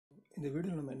இந்த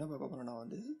வீடியோவில் நம்ம என்ன பார்க்க போகிறோம்னா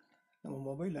நம்ம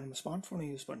மொபைலில் நம்ம ஸ்மார்ட் ஃபோனை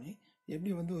யூஸ் பண்ணி எப்படி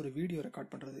ஒரு வீடியோ ரெக்கார்ட்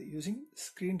பண்ணுறது using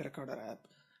screen recorder app.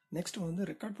 Next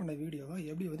record பண்ண வீடியோவை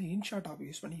எப்படி இன்ஷாட் ஆப்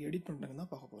யூஸ் பண்ணி எடிட் பண்ணுறதுன்னு தான்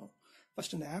பார்க்க போகிறோம்.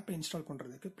 ஃபஸ்ட் இந்த ஆப்பை இன்ஸ்டால்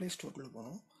பண்ணுறதுக்கு ப்ளே ஸ்டோருக்குள்ளே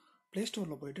போகணும். ப்ளே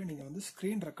ஸ்டோரில் போய்ட்டு நீங்கள்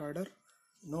ஸ்க்ரீன் ரெக்கார்டர்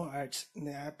நோ ஆட்ஸ்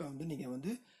இந்த ஆப்பை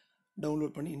நீங்கள்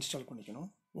டவுன்லோட் பண்ணி இன்ஸ்டால் பண்ணிக்கணும்.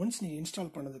 ஒன்ஸ் நீங்கள்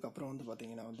இன்ஸ்டால் பண்ணதுக்கப்புறம்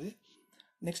பார்த்தீங்கன்னா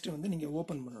நெக்ஸ்ட் நீங்கள்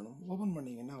ஓப்பன் பண்ணணும். ஓப்பன்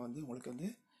பண்ணிங்கன்னா உங்களுக்கு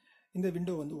இந்த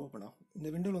விண்டோ ஓப்பன் ஆகும். இந்த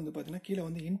விண்டோவில் பார்த்தீங்கன்னா கீழே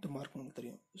இன்ட் மார்க் உங்களுக்கு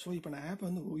தெரியும். ஸோ இப்போ நான் ஆப்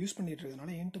யூஸ் பண்ணிட்டு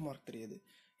இருக்கிறதுனால இன்ட் மார்க் தெரியாது.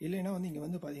 இல்லைன்னா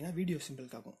இங்கே பார்த்தீங்கன்னா வீடியோ சிம்பிள்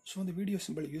காக்கும். ஸோ அந்த வீடியோ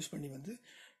சிம்பிள் யூஸ் பண்ணி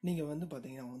நீங்கள்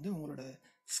பார்த்தீங்கன்னா உங்களோட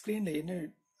ஸ்க்ரீனில் என்ன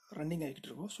ரன்னிங் ஆகிட்டு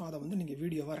இருக்கோ ஸோ அதை நீங்கள்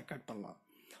வீடியோவாக ரெக்கார்ட் பண்ணலாம்.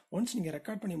 ஒன்ஸ் நீங்கள்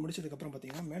ரெக்கார்ட் பண்ணி முடிச்சதுக்கப்புறம்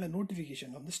பார்த்தீங்கன்னா மேலே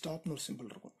நோட்டிஃபிகேஷன் ஸ்டாப்னு ஒரு சிம்பிள்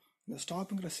இருக்கும். இந்த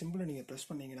ஸ்டாப்புங்கிற சிம்பிளை நீங்கள் ப்ரெஸ்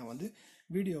பண்ணிங்கன்னா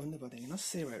வீடியோ பார்த்தீங்கன்னா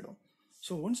சேவ் ஆகிடும்.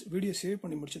 ஸோ ஒன்ஸ் வீடியோ சேவ்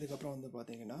பண்ணி முடிச்சதுக்கப்புறம்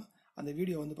பார்த்தீங்கன்னா அந்த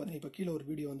வீடியோ பார்த்தீங்கன்னா இப்போ கீழே ஒரு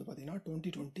வீடியோ பார்த்தீங்கன்னா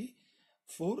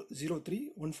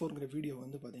 2024-03-14 வீடியோ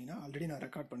பார்த்தீங்கன்னா ஆல்ரெடி நான்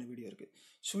ரெக்கார்ட் பண்ண வீடியோ இருக்குது.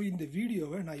 ஸோ இந்த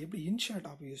வீடியோவை நான் எப்படி இன்ஷாட்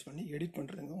ஆப் யூஸ் பண்ணி எடிட்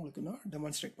பண்ணுறதுங்க உங்களுக்கு நான்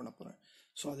டெமான்ஸ்ட்ரேட் பண்ண போகிறேன்.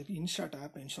 ஸோ அதுக்கு இன்ஷாட்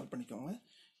ஆப்பை இன்ஸ்டால் பண்ணிக்கோங்க.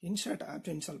 இன்ஷாட் ஆப்பை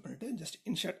இன்ஸ்டால் பண்ணிவிட்டு ஜஸ்ட்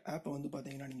இன்ஷாட் ஆப்பை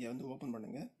பார்த்தீங்கன்னா நீங்கள் ஓப்பன்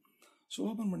பண்ணுங்கள். ஸோ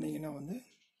ஓப்பன் பண்ணிங்கன்னா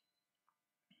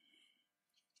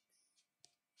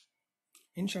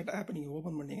இன்ஷாட் ஆப்பை நீங்கள்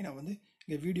ஓப்பன் பண்ணிங்கன்னா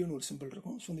இங்கே வீடியோன்னு ஒரு சிம்பிள்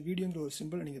இருக்கும். ஸோ இந்த வீடியோங்கிற ஒரு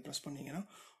சிம்பிளை நீங்கள் ப்ரெஸ் பண்ணிங்கன்னா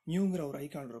நியூங்கிற ஒரு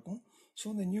ஐக்கான் இருக்கும். ஸோ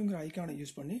அந்த நியூங்கிற ஐக்கானை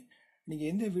யூஸ் பண்ணி நீங்கள்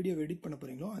எந்த வீடியோ எடிட் பண்ண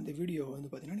போகிறீங்களோ அந்த வீடியோவை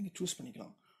பார்த்தீங்கன்னா நீங்கள் சூஸ்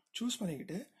பண்ணிக்கலாம். சூஸ்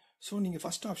பண்ணிக்கிட்டு ஸோ நீங்கள்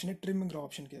ஃபஸ்ட் ஆப்ஷனே ட்ரிம்ங்கிற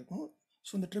ஆப்ஷன் கேட்கும்.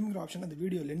 ஸோ இந்த ட்ரிம்ங்கிற ஆப்ஷன் அந்த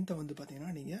வீடியோ லென்த்தை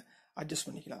பார்த்தீங்கன்னா நீங்கள் அட்ஜஸ்ட்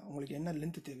பண்ணிக்கலாம். உங்களுக்கு என்ன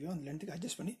லென்த் தேவையோ அந்த லென்த்துக்கு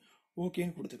அட்ஜஸ்ட் பண்ணி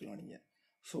ஓகேன்னு கொடுத்துக்கலாம் நீங்கள்.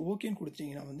 ஸோ ஓகேன்னு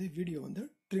கொடுத்தீங்கன்னா வீடியோ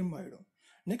ட்ரிம் ஆகிடும்.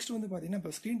 நெக்ஸ்ட் பார்த்தீங்கன்னா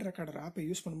இப்போ ஸ்க்ரீன் ரெக்கார்டர் ஆப்பை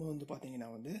யூஸ் பண்ணும்போது பார்த்தீங்கன்னா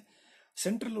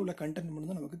சென்ட்ரலில் உள்ள கண்டென்ட் மட்டும்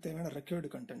தான் நமக்கு தேவையான ரெக்கார்டு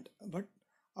கண்டென்ட். பட்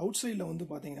அவுட் சைடில்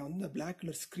பார்த்தீங்கன்னா இந்த பிளாக்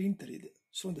கலர் ஸ்க்ரீன் தெரியுது.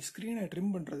 ஸோ இந்த ஸ்க்ரீனை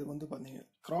ட்ரிம் பண்ணுறது பார்த்தீங்கன்னா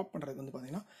க்ராப் பண்ணுறது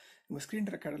பார்த்தீங்கன்னா நம்ம ஸ்க்ரீன்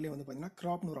ரெக்கார்டர்லேயே பார்த்தீங்கன்னா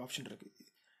க்ராப்னு ஒரு ஆப்ஷன் இருக்குது.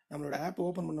 நம்மளோட ஆப்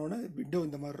ஓப்பன் பண்ணோன்னே விண்டோ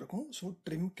இந்த மாதிரி இருக்கும். ஸோ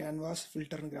ட்ரிம் கேன்வாஸ்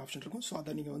ஃபில்டருங்கிற ஆப்ஷன் இருக்கும். ஸோ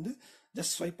அதை நீங்கள்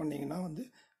ஜஸ்ட் ஸ்வைப் பண்ணிங்கன்னா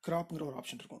க்ராப்ங்கிற ஒரு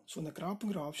ஆப்ஷன் இருக்கும். ஸோ இந்த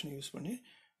க்ராப்புங்கிற ஆப்ஷனை யூஸ் பண்ணி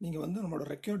நீங்கள் நம்மளோட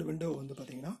ரெக்கார்டு விண்டோவை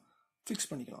பார்த்தீங்கன்னா ஃபிக்ஸ்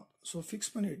பண்ணிக்கலாம். ஸோ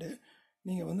ஃபிக்ஸ் பண்ணிவிட்டு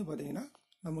நீங்கள் பார்த்தீங்கன்னா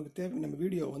நமக்கு தேவை நம்ம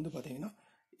வீடியோ பார்த்தீங்கன்னா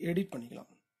எடிட் பண்ணிக்கலாம்.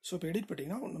 ஸோ இப்போ எடிட்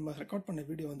பண்ணிங்கன்னா நம்ம ரெக்கார்ட் பண்ண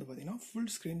வீடியோ பார்த்தீங்கன்னா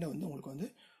ஃபுல் ஸ்க்ரீனில் உங்களுக்கு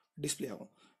டிஸ்பிளே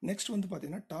ஆகும். நெக்ஸ்ட்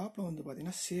பார்த்தீங்கன்னா டாப்பில்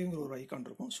பார்த்தீங்கன்னா சேவ்ங்கிற ஒரு ஐக்கான்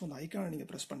இருக்கும். ஸோ அந்த ஐக்கானை நீங்கள்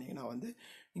ப்ரெஸ் பண்ணிங்கன்னா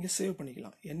நீங்கள் சேவ்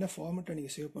பண்ணிக்கலாம். என்ன ஃபார்மேட்டை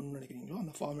நீங்கள் சேவ் பண்ணணும்னு நினைக்கிறீங்களோ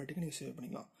அந்த ஃபார்மேட்டுக்கு நீங்கள் சேவ்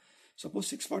பண்ணிக்கலாம். சப்போஸ்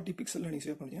 640 பிக்சலில் நீங்கள்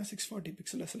சேவ் பண்ணிங்கன்னா 640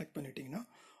 பிக்சலில் செலக்ட் பண்ணிட்டீங்கன்னா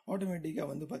ஆட்டோமேட்டிக்காக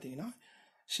பார்த்தீங்கன்னா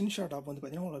இன்ஷாட் ஆப்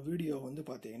பார்த்தீங்கன்னா உங்களோட வீடியோ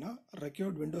பார்த்தீங்கன்னா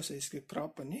ரெக்கார்ட் விண்டோ சைஸ்க்கு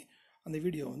க்ராப் பண்ணி அந்த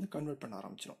வீடியோ கன்வெர்ட் பண்ண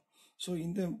ஆரம்பிச்சிடும். ஸோ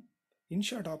இந்த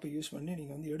இன்ஷாட் ஆப்பை யூஸ் பண்ணி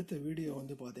நீங்கள் எடுத்த வீடியோ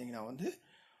பார்த்தீங்கன்னா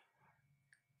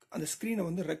அந்த ஸ்க்ரீனை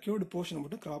ரெக்கார்டு போர்ஷனை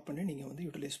மட்டும் க்ராப் பண்ணி நீங்கள்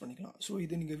யூட்டிலைஸ் பண்ணிக்கலாம். ஸோ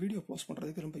இது நீங்கள் வீடியோ போஸ்ட்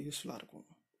பண்ணுறதுக்கு ரொம்ப யூஸ்ஃபுல்லாக இருக்கும்.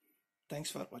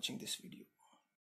 தேங்க்ஸ் ஃபார் வாட்சிங் திஸ் வீடியோ.